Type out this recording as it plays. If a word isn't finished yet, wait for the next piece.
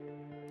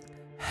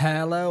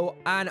Hello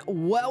and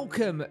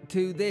welcome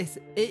to this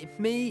it's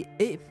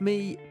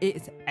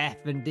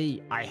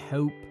FND. I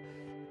hope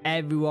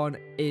everyone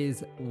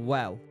is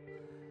well.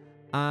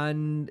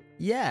 And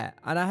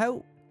I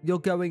hope you're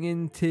going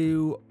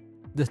into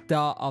the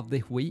start of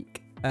this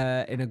week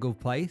in a good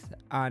place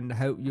and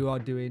hope you are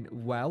doing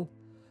well.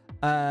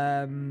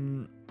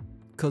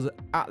 Because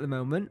at the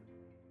moment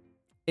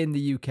in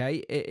the UK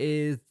it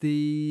is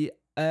the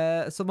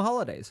summer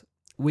holidays.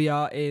 We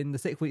are in the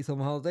 6-week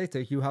summer holiday, so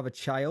if you have a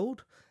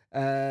child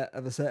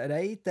of a certain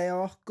age, they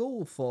are off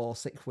school for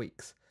 6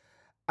 weeks.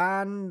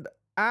 And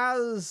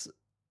as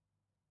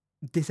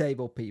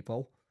disabled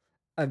people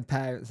and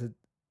parents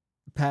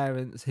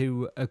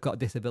who have got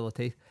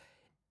disabilities,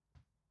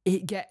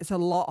 it gets a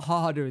lot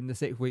harder in the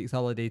 6 weeks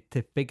holiday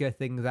to figure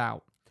things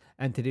out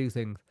and to do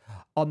things.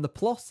 On the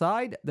plus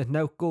side, there's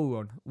no school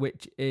run,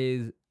 which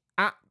is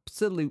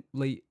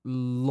absolutely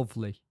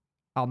lovely.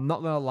 I'm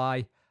not going to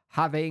lie.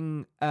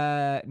 Having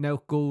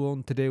no school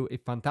run to do is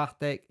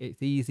fantastic.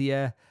 It's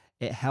easier.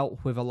 It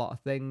helps with a lot of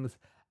things.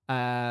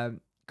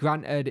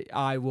 Granted,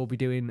 I will be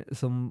doing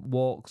some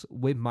walks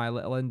with my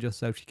little one just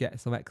so she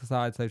gets some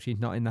exercise, so she's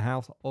not in the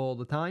house all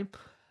the time.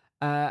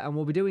 And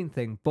we'll be doing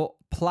things, but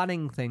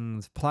planning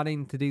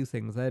to do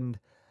things. And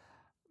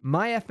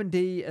my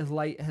F&D as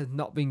late has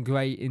not been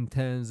great in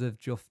terms of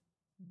just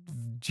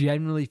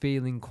generally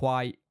feeling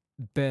quite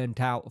burnt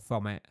out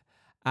from it.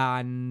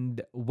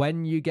 And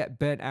when you get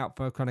burnt out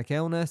for a chronic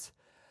illness,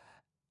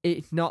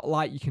 it's not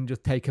like you can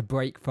just take a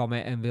break from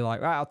it and be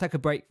like, right, I'll take a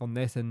break from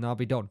this and I'll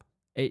be done.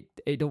 It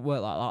don't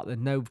work like that. There's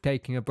no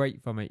taking a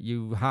break from it.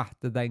 You have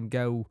to then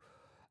go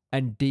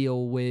and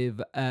deal with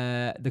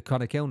the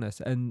chronic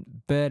illness. And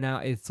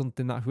burnout is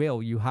something that's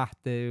real. You have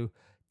to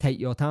take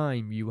your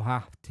time. You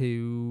have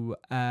to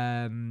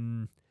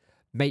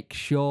make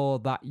sure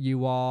that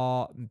you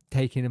are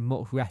taking as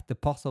much rest as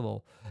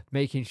possible,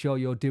 making sure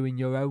you're doing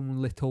your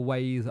own little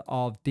ways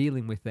of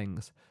dealing with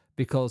things,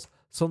 because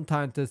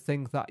sometimes there's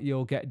things that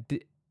you'll get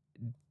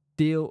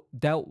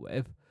dealt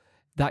with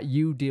that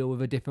you deal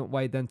with a different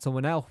way than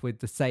someone else with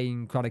the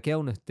same chronic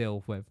illness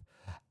deals with.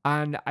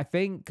 And I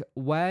think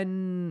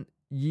when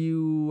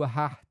you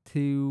have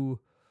to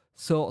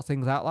sort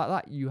things out like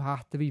that, you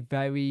have to be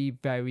very,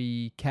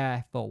 very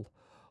careful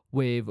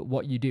with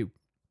what you do.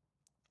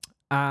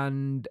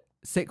 And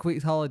 6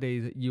 weeks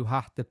holidays, you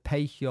have to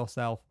pace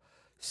yourself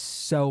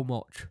so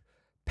much.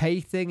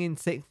 Pacing in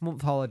 6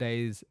 month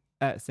holidays,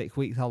 6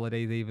 weeks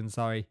holidays even,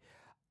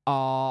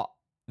 are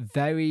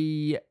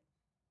very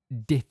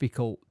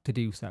difficult to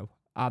do so.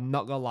 I'm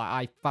not gonna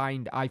lie,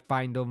 I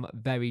find them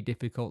very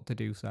difficult to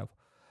do so.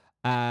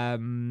 I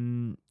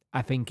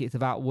think it's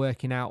about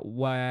working out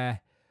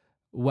where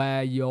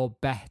you're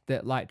best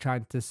at, like,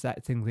 trying to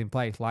set things in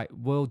place. Like,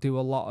 we'll do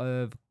a lot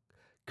of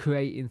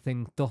creating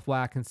things, stuff where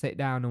I can sit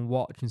down and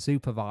watch and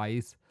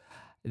supervise,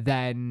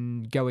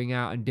 then going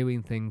out and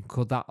doing things,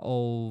 because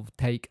that'll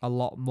take a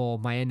lot more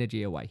of my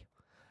energy away.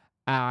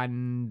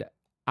 And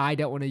I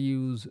don't want to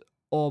use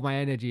all my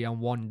energy on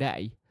one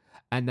day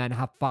and then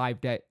have 3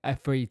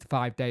 to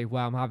 5 days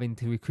where I'm having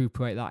to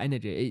recuperate that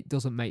energy. It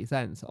doesn't make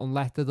sense.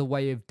 Unless there's a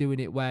way of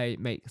doing it where it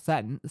makes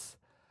sense,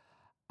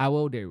 I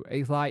will do.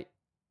 It's like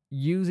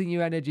using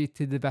your energy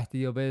to the best of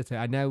your ability.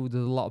 I know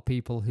there's a lot of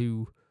people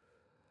who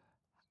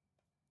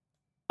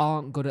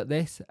aren't good at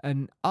this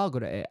and are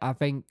good at it. I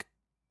think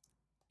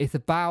it's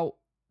about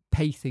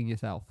pacing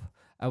yourself.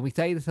 And we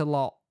say this a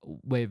lot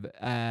with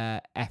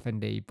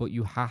FND, but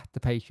you have to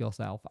pace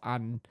yourself.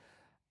 And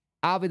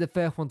I'll be the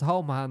first one to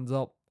hold my hands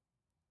up.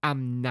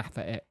 I'm naff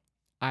at it.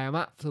 I am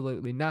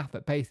absolutely naff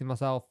at pacing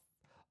myself.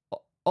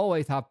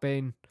 Always have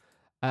been.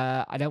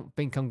 I don't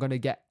think I'm going to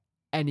get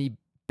any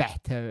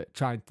better at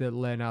trying to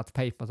learn how to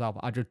pace myself.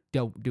 I just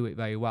don't do it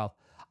very well.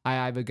 I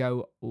either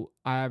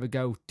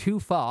go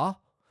too far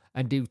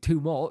and do too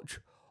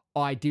much,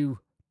 or I do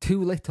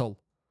too little.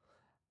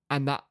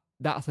 And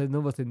that's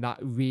another thing that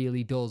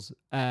really does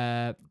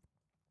bang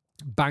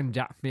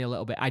jack me a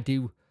little bit. I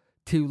do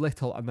too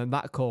little, and then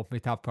that causes me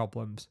to have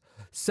problems.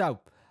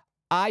 So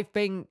I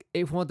think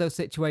it's one of those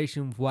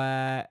situations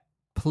where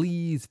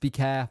please be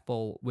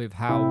careful with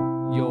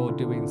how you're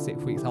doing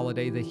 6 weeks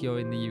holidays if you're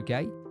in the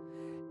UK.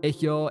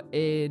 If you're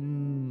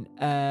in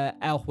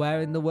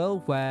elsewhere in the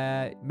world,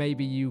 where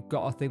maybe you've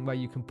got a thing where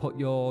you can put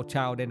your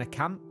child in a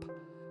camp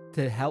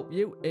to help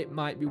you, it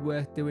might be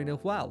worth doing as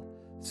well.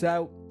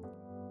 So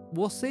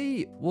we'll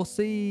see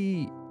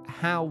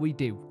how we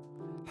do.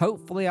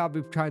 Hopefully I'll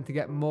be trying to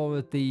get more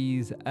of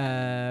these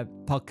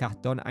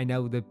podcasts done. I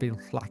know they've been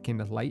slacking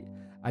as late.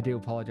 I do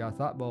apologise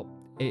for that, but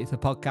it's a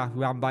podcast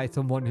run by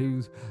someone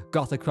who's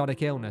got a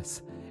chronic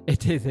illness.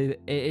 It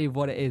is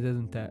what it is,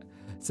 isn't it?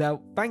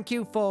 So thank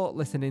you for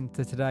listening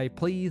to today.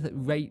 Please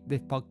rate this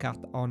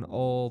podcast on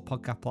all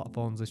podcast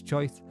platforms as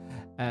choice.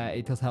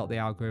 It does help the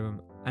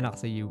algorithm, and I'll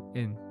see you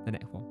in the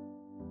next one.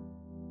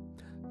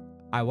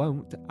 I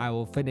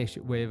will finish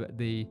with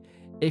the,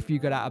 if you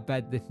got out of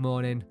bed this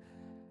morning,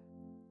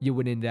 your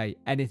winning day.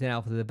 Anything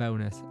else is a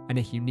bonus. And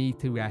if you need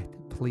to rest,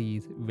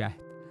 please rest.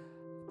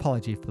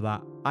 Apologies for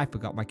that. I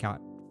forgot my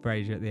cat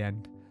Fraser at the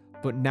end.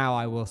 But now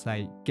I will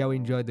say, go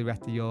enjoy the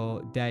rest of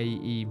your day,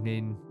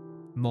 evening,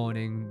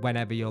 morning,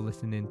 whenever you're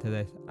listening to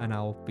this, and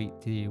I'll speak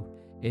to you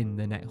in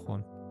the next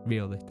one,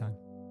 real this time.